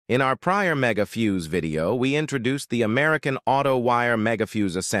In our prior Mega Fuse video, we introduced the American Autowire MEGA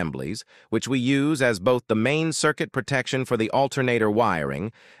fuse assemblies, which we use as both the main circuit protection for the alternator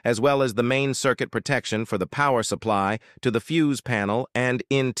wiring, as well as the main circuit protection for the power supply to the fuse panel and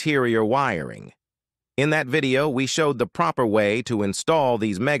interior wiring. In that video, we showed the proper way to install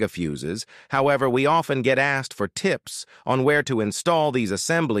these MEGA fuses. However, we often get asked for tips on where to install these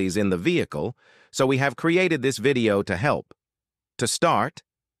assemblies in the vehicle, so we have created this video to help. To start,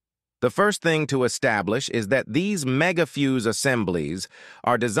 the first thing to establish is that these MEGA fuse assemblies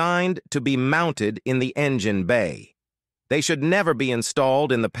are designed to be mounted in the engine bay. They should never be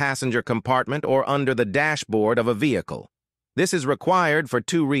installed in the passenger compartment or under the dashboard of a vehicle. This is required for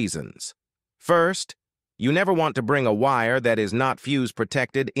two reasons. First, you never want to bring a wire that is not fuse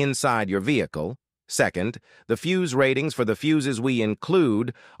protected inside your vehicle. Second, the fuse ratings for the fuses we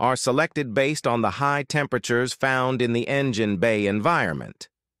include are selected based on the high temperatures found in the engine bay environment.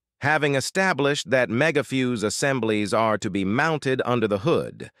 Having established that MEGA fuse assemblies are to be mounted under the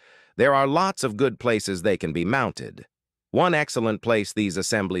hood, there are lots of good places they can be mounted. One excellent place these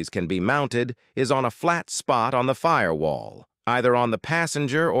assemblies can be mounted is on a flat spot on the firewall, either on the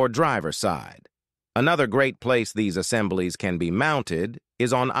passenger or driver side. Another great place these assemblies can be mounted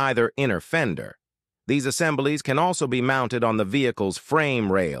is on either inner fender. These assemblies can also be mounted on the vehicle's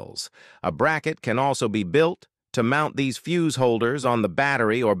frame rails. A bracket can also be built to mount these fuse holders on the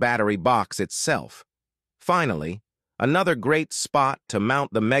battery or battery box itself. Finally, another great spot to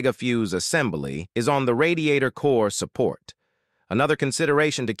mount the MEGA fuse assembly is on the radiator core support. Another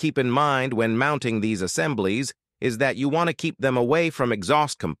consideration to keep in mind when mounting these assemblies is that you want to keep them away from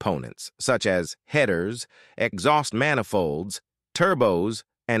exhaust components, such as headers, exhaust manifolds, turbos,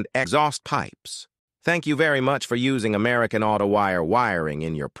 and exhaust pipes. Thank you very much for using American Autowire wiring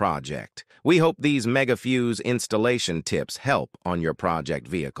in your project. We hope these MEGA fuse installation tips help on your project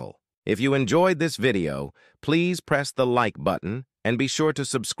vehicle. If you enjoyed this video, please press the like button and be sure to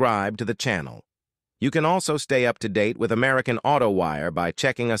subscribe to the channel. You can also stay up to date with American Autowire by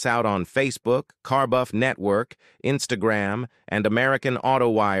checking us out on Facebook, CarBuff Network, Instagram, and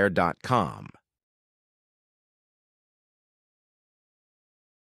AmericanAutowire.com.